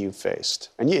any you've faced,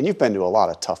 and you've been to a lot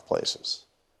of tough places.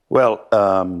 Well.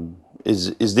 It's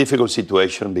a difficult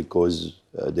situation because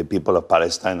the people of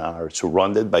Palestine are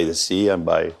surrounded by the sea and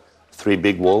by 3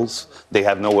 big walls. They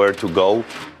have nowhere to go.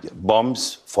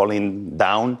 Bombs falling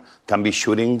down, can be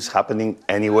shootings happening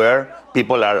anywhere.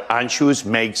 People are anxious,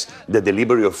 makes the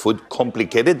delivery of food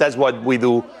complicated. That's what we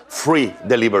do, free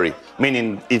delivery.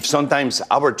 Meaning if sometimes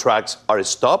our trucks are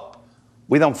stopped,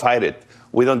 we don't fight it.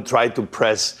 We don't try to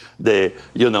press the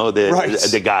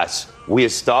gas. We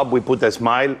stop, we put a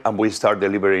smile, and we start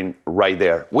delivering right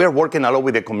there. We're working a lot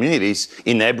with the communities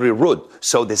in every route.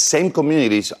 So the same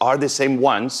communities are the same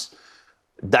ones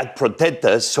that protect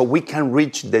us so we can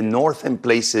reach the northern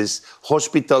places,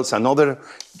 hospitals and other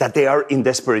that they are in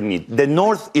desperate need. The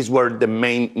north is where the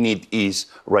main need is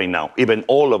right now. Even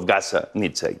all of Gaza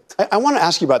needs aid. I want to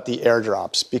ask you about the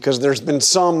airdrops because there's been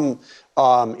some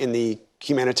in the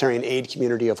humanitarian aid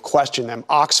community have questioned them.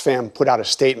 Oxfam put out a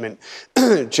statement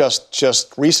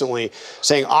just recently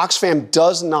saying Oxfam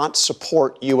does not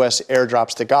support U.S.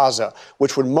 airdrops to Gaza,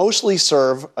 which would mostly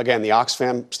serve, again, the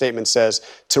Oxfam statement says,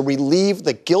 to relieve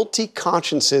the guilty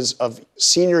consciences of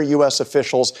senior U.S.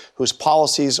 officials whose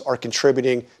policies are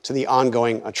contributing to the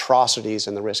ongoing atrocities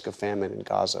and the risk of famine in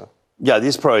Gaza. Yeah,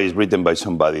 this probably is written by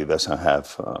somebody who doesn't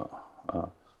have,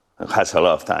 has a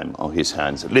lot of time on his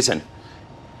hands. Listen,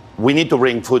 we need to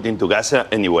bring food into Gaza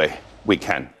any way we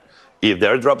can. If the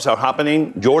airdrops are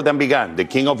happening, Jordan began. The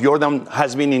king of Jordan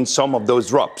has been in some of those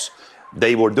drops.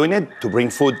 They were doing it to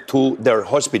bring food to their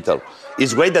hospital.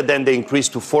 It's great that then they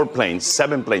increased to 4 planes,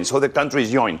 7 planes. Other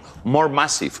countries join, more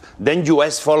massive. Then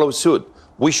US follows suit.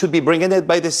 We should be bringing it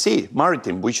by the sea,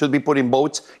 maritime. We should be putting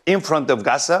boats in front of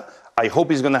Gaza. I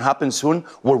hope it's going to happen soon,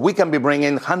 where we can be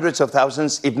bringing hundreds of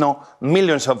thousands, if not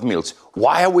millions of meals.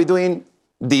 Why are we doing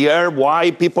the air?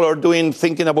 Why people are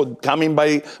thinking about coming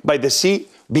by the sea?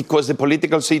 Because the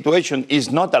political situation is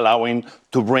not allowing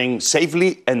to bring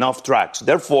safely enough trucks.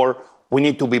 Therefore, we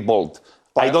need to be bold.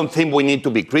 I don't think we need to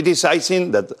be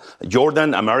criticizing that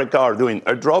Jordan, America are doing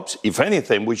airdrops. If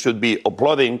anything, we should be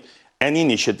applauding any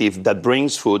initiative that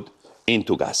brings food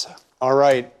into Gaza. All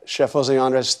right, Chef Jose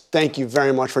Andres, thank you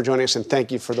very much for joining us, and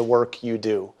thank you for the work you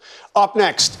do. Up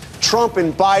next, Trump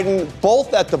and Biden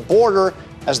both at the border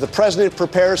as the president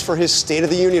prepares for his State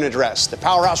of the Union address. The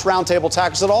Powerhouse Roundtable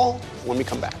tackles it all when we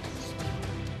come back.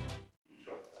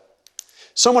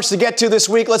 So much to get to this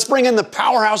week. Let's bring in the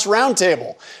Powerhouse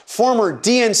Roundtable. Former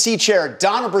DNC Chair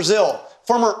Donna Brazile,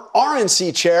 former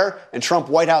RNC Chair and Trump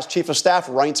White House Chief of Staff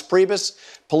Reince Priebus,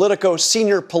 Politico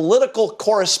Senior Political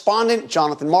Correspondent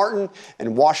Jonathan Martin,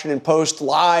 and Washington Post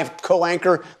Live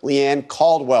co-anchor Leanne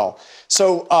Caldwell.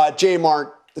 So, J.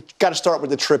 Mart, got to start with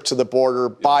the trip to the border.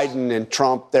 Yes. Biden and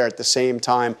Trump there at the same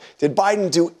time. Did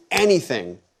Biden do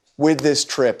anything with this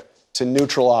trip to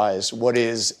neutralize what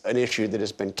is an issue that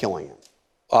has been killing him?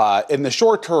 In the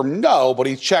short term, no, but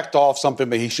he checked off something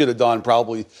that he should have done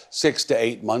probably 6 to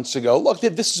 8 months ago. Look,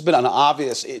 this has been an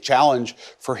obvious challenge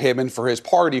for him and for his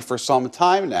party for some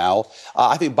time now.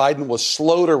 I think Biden was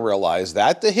slow to realize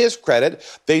that. To his credit,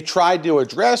 they tried to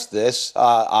address this,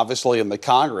 obviously, in the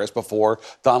Congress before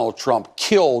Donald Trump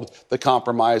killed the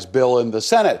compromise bill in the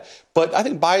Senate. But I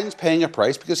think Biden's paying a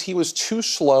price because he was too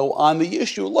slow on the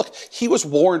issue. Look, he was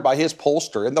warned by his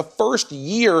pollster in the first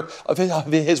year of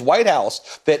his White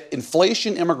House that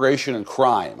inflation, immigration, and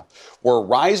crime were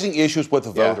rising issues with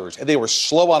the voters. And they were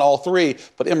slow on all three,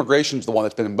 but immigration is the one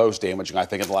that's been most damaging, I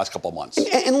think, in the last couple of months.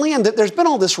 And Leanne, there's been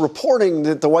all this reporting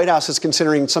that the White House is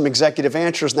considering some executive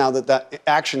actions now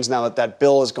that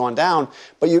bill has gone down.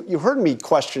 But you heard me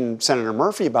question Senator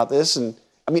Murphy about this, and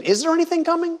I mean, is there anything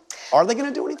coming? Are they going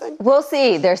to do anything? We'll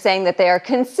see. They're saying that they are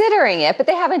considering it, but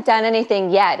they haven't done anything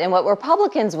yet. And what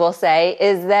Republicans will say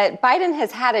is that Biden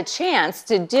has had a chance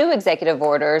to do executive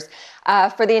orders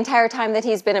for the entire time that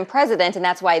he's been in president, and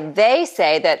that's why they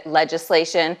say that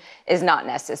legislation is not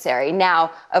necessary.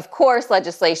 Now, of course,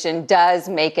 legislation does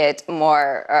make it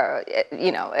more,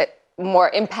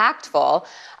 more impactful,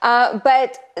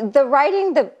 but the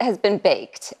writing that has been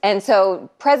baked. And so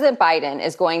President Biden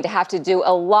is going to have to do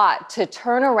a lot to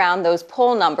turn around those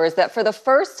poll numbers that for the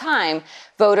first time,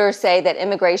 voters say that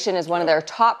immigration is one of their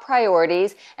top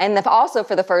priorities, and also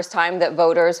for the first time that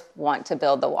voters want to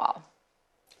build the wall.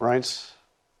 Right.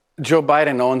 Joe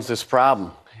Biden owns this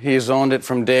problem. He's owned it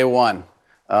from day one.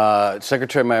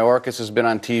 Secretary Mayorkas has been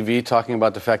on TV talking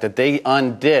about the fact that they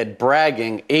undid,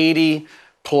 bragging, 80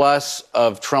 plus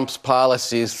of Trump's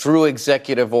policies through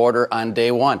executive order on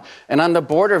day one. And on the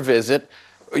border visit,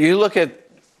 you look at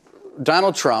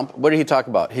Donald Trump, what did he talk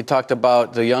about? He talked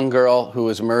about the young girl who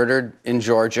was murdered in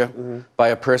Georgia by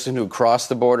a person who crossed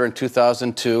the border in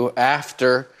 2002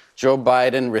 after Joe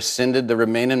Biden rescinded the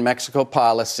Remain in Mexico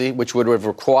policy, which would have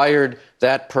required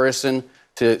that person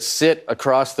to sit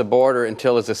across the border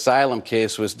until his asylum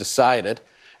case was decided.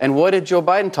 And what did Joe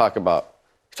Biden talk about?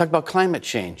 He talked about climate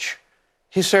change.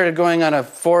 He started going on a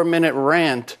 4-minute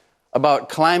rant about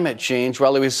climate change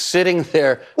while he was sitting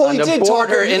there on the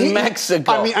border in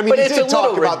Mexico. I mean, he did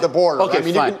talk about the border. Okay, I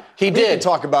mean, fine. He did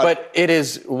talk about. But it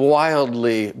is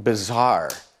wildly bizarre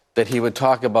that he would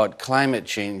talk about climate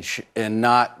change and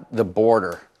not the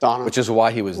border, which is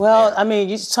why he was there. Well, I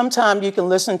mean, sometimes you can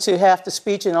listen to half the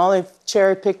speech and only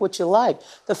cherry pick what you like.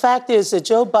 The fact is that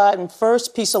Joe Biden's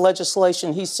first piece of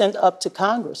legislation he sent up to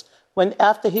Congress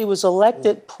after he was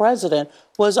elected president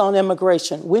was on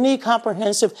immigration. We need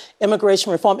comprehensive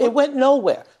immigration reform. It went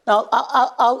nowhere. Now,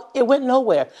 it went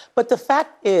nowhere. But the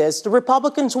fact is, the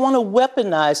Republicans want to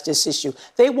weaponize this issue.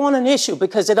 They want an issue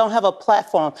because they don't have a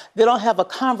platform. They don't have a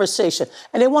conversation.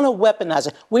 And they want to weaponize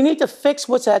it. We need to fix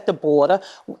what's at the border.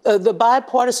 The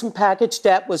bipartisan package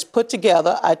that was put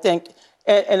together, I think,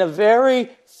 in a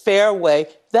very fair way,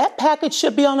 that package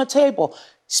should be on the table.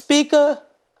 Speaker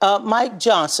Mike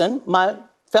Johnson, my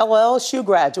fellow LSU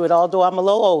graduate, although I'm a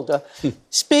little older,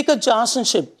 Speaker Johnson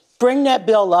should bring that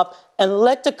bill up and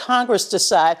let the Congress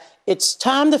decide it's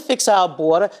time to fix our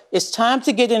border. It's time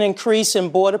to get an increase in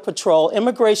Border Patrol,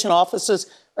 immigration officers,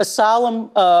 asylum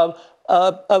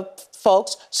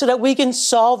folks, so that we can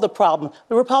solve the problem.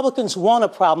 The Republicans want a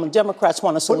problem. Democrats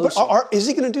want a solution. Is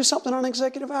he going to do something on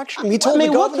executive action? He told the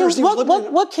governors he was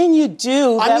looking what can you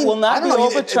do that will not be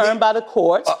overturned by the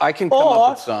courts? I can come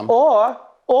up with some.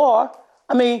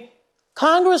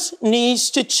 Congress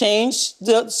needs to change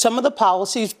some of the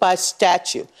policies by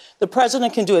statute. The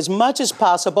president can do as much as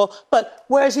possible, but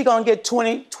where is he going to get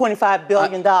 $25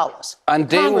 billion? On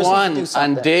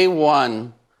day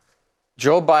one,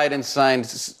 Joe Biden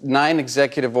signed 9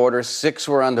 executive orders, 6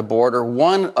 were on the border.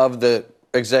 One of the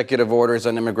executive orders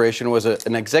on immigration was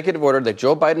an executive order that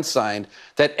Joe Biden signed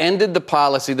that ended the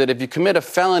policy that if you commit a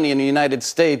felony in the United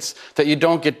States, that you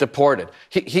don't get deported.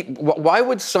 Why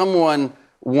would someone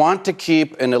want to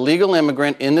keep an illegal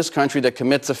immigrant in this country that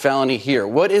commits a felony here?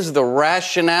 What is the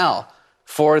rationale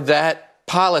for that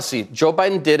policy? Joe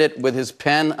Biden did it with his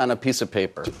pen on a piece of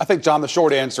paper. I think, John, the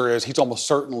short answer is he's almost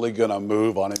certainly going to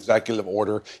move on executive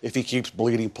order if he keeps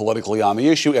bleeding politically on the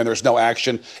issue and there's no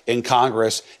action in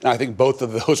Congress. And I think both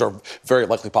of those are very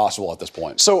likely possible at this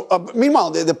point. So,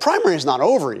 meanwhile, the primary is not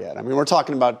over yet. I mean, we're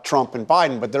talking about Trump and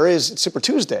Biden, but it's Super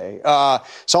Tuesday.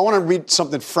 So I want to read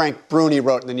something Frank Bruni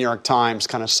wrote in the New York Times,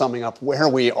 kind of summing up where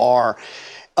we are.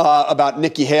 About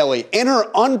Nikki Haley. In her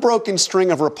unbroken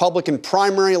string of Republican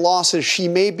primary losses, she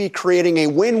may be creating a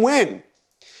win-win.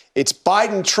 It's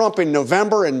Biden-Trump in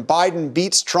November, and Biden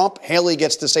beats Trump. Haley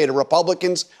gets to say to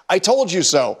Republicans, I told you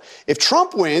so. If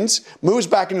Trump wins, moves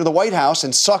back into the White House,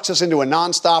 and sucks us into a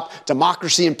nonstop,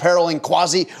 democracy-imperiling,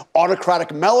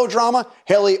 quasi-autocratic melodrama,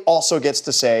 Haley also gets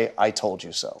to say, I told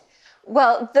you so.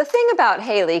 Well, the thing about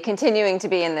Haley continuing to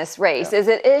be in this race is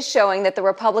it is showing that the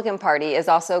Republican Party is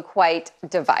also quite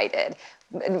divided.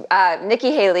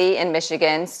 Nikki Haley in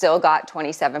Michigan still got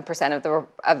 27%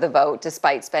 of the vote,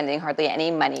 despite spending hardly any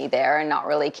money there and not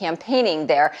really campaigning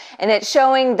there. And it's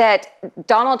showing that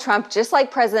Donald Trump, just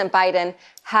like President Biden,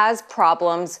 has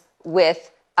problems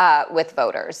with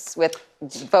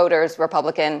voters,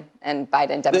 Republican and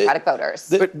Biden Democratic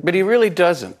voters. But he really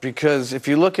doesn't, because if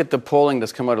you look at the polling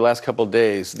that's come out the last couple of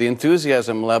days, the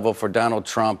enthusiasm level for Donald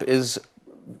Trump is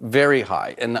very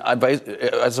high, and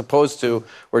as opposed to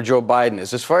where Joe Biden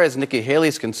is. As far as Nikki Haley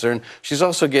is concerned, she's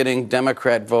also getting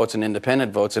Democrat votes and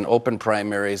independent votes in open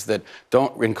primaries that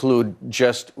don't include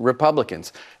just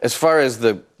Republicans. As far as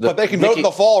but they can vote in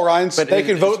the fall, Ryan. They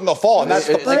can vote in the fall, and that's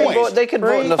the point. They can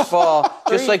vote in the fall,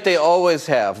 just like they always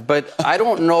have. But I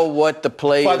don't know what the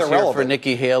play is here for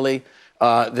Nikki Haley.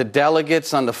 The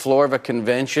delegates on the floor of a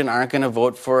convention aren't going to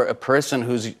vote for a person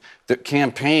whose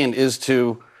campaign is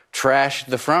to trash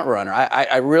the front runner.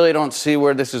 I really don't see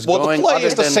where this is going. The play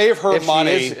is to save her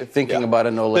money. She is thinking about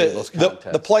a no labels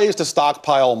contest. The play is to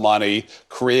stockpile money,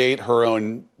 create her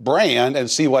own brand, and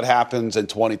see what happens in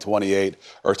 2028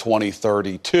 or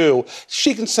 2032.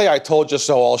 She can say, I told you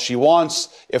so all she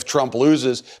wants if Trump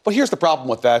loses. But here's the problem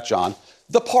with that, John.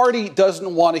 The party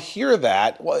doesn't want to hear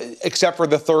that, except for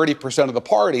the 30% of the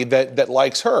party that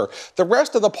likes her. The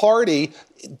rest of the party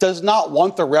does not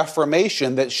want the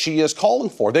reformation that she is calling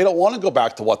for. They don't want to go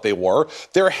back to what they were.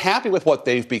 They're happy with what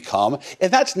they've become,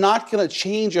 and that's not going to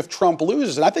change if Trump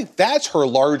loses. And I think that's her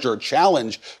larger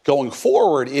challenge going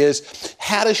forward is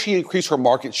how does she increase her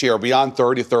market share beyond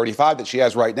 30, 35 that she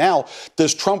has right now?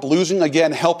 Does Trump losing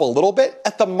again help a little bit?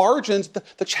 At the margins,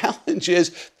 the challenge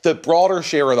is the broader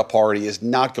share of the party is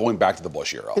not going back to the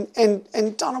Bush era.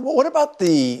 And Donna, what about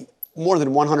the more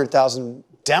than 100,000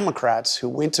 Democrats who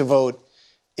went to vote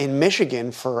in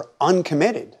Michigan for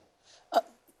uncommitted?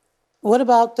 What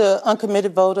about the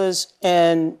uncommitted voters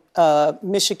in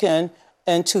Michigan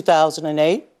in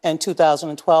 2008 and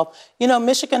 2012? You know,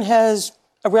 Michigan has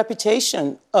a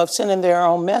reputation of sending their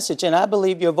own message, and I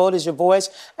believe your vote is your voice.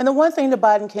 And the one thing the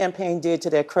Biden campaign did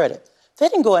to their credit, they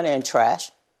didn't go in there and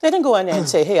trash. They didn't go in there and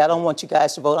say, hey, I don't want you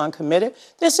guys to vote uncommitted.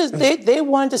 They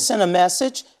wanted to send a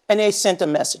message, and they sent a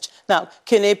message. Now,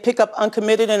 can they pick up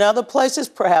uncommitted in other places?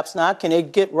 Perhaps not. Can they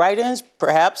get write-ins?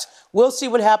 Perhaps. We'll see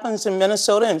what happens in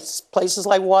Minnesota and places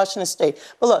like Washington State.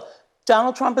 But look,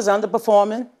 Donald Trump is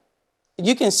underperforming.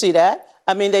 You can see that.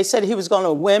 I mean, they said he was going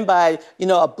to win by,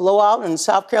 a blowout in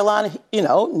South Carolina.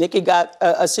 Nikki got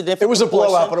a significant. It was a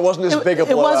blowout, but it wasn't as big a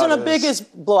blowout. It wasn't the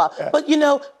biggest blowout. Yeah. But,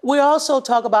 we also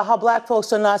talk about how black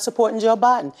folks are not supporting Joe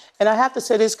Biden. And I have to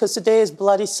say this because today is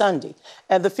Bloody Sunday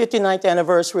and the 59th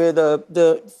anniversary of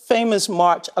the famous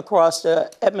march across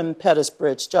the Edmund Pettus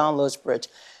Bridge, John Lewis Bridge.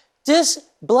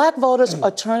 Black voters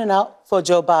are turning out for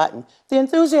Joe Biden. The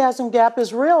enthusiasm gap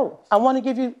is real. I want to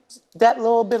give you that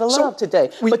little bit of love today.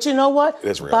 But you know what? It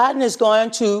is real. Biden is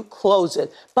going to close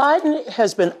it. Biden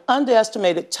has been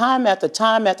underestimated time after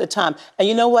time after time. And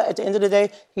you know what? At the end of the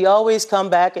day, he always comes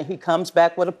back, and he comes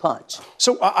back with a punch.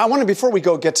 So I want to, before we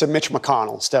get to Mitch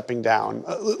McConnell stepping down,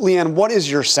 Leanne, what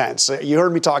is your sense? You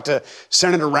heard me talk to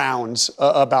Senator Rounds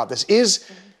about this. Is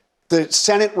the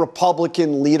Senate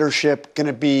Republican leadership going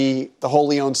to be the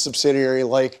wholly owned subsidiary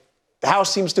like the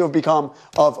House seems to have become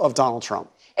of Donald Trump?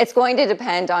 It's going to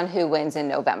depend on who wins in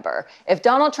November. If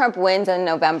Donald Trump wins in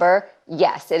November,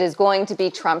 yes, it is going to be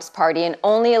Trump's party, and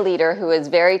only a leader who is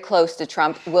very close to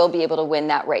Trump will be able to win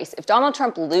that race. If Donald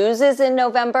Trump loses in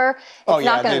November, it's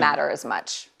not going to matter as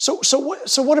much. So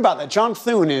what about that? John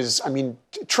Thune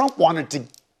Trump wanted to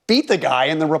beat the guy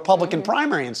in the Republican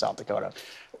primary in South Dakota.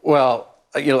 Well,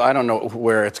 I don't know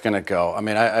where it's going to go. I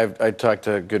mean, I talked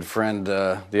to a good friend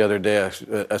the other day,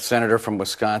 a senator from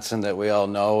Wisconsin that we all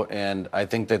know, and I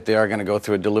think that they are going to go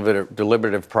through a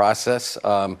deliberative process.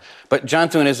 But John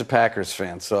Thune is a Packers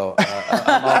fan, so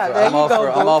I'm all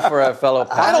for a fellow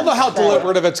Packers. I don't know how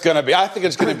deliberative it's going to be. I think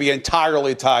it's going to be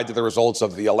entirely tied to the results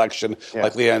of the election,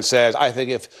 like Leanne says. I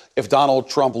think if Donald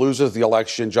Trump loses the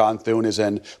election, John Thune is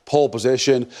in pole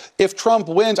position. If Trump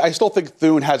wins, I still think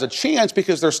Thune has a chance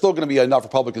because there's still going to be enough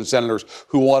Republican senators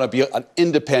who want to be an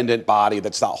independent body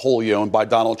that's not wholly owned by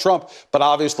Donald Trump. But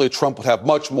obviously, Trump would have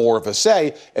much more of a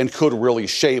say and could really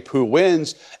shape who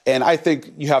wins. And I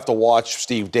think you have to watch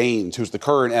Steve Daines, who's the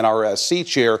current NRSC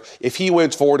chair. If he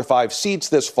wins 4 to 5 seats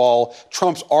this fall,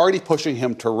 Trump's already pushing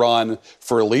him to run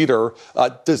for leader.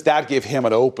 Does that give him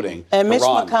an opening And to Mitch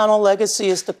run? McConnell's legacy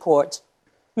is the courts.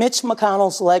 Mitch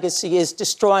McConnell's legacy is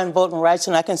destroying voting rights,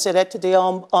 and I can say that today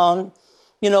on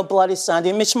Bloody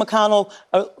Sunday. Mitch McConnell's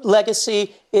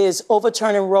legacy is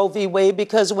overturning Roe v. Wade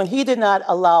because when he did not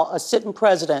allow a sitting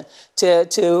president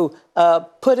to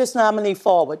put his nominee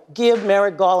forward, give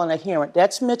Merrick Garland a hearing,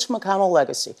 that's Mitch McConnell's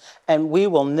legacy, and we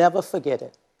will never forget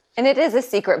it. And it is a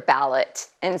secret ballot,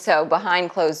 and so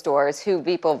behind closed doors, who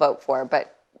people vote for,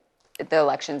 but the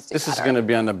elections do This matter. is going to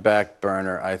be on the back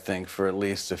burner, I think, for at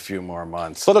least a few more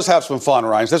months. So let's have some fun,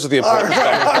 Ryan. This is the important stuff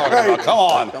we're talking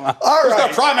about. Come on. Who's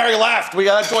got primary left? We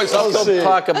got to enjoy something. We'll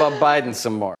talk about Biden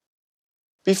some more.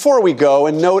 Before we go,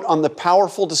 a note on the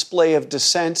powerful display of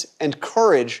dissent and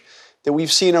courage that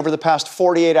we've seen over the past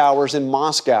 48 hours in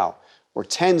Moscow, where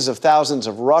tens of thousands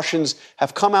of Russians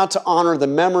have come out to honor the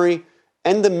memory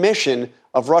and the mission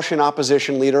of Russian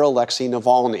opposition leader Alexei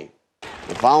Navalny.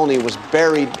 Navalny was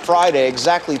buried Friday,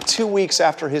 exactly 2 weeks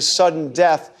after his sudden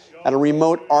death at a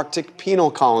remote Arctic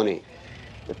penal colony.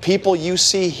 The people you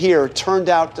see here turned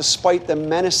out despite the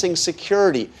menacing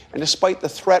security and despite the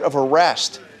threat of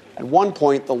arrest. At one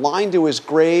point, the line to his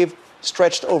grave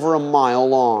stretched over a mile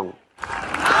long.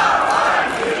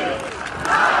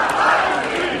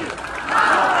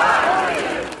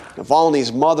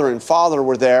 Navalny's mother and father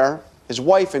were there. His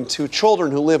wife and 2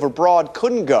 children who live abroad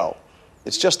couldn't go.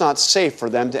 It's just not safe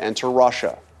for them to enter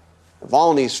Russia.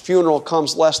 Navalny's funeral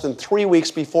comes less than 3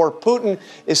 weeks before Putin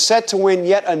is set to win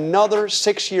yet another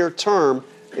 6-year term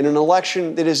in an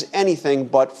election that is anything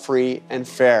but free and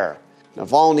fair.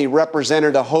 Navalny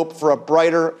represented a hope for a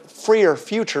brighter, freer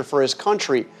future for his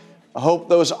country, a hope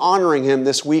those honoring him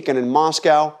this weekend in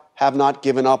Moscow have not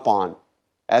given up on.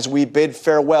 As we bid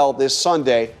farewell this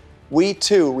Sunday, we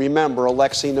too remember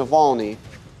Alexei Navalny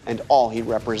and all he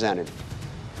represented.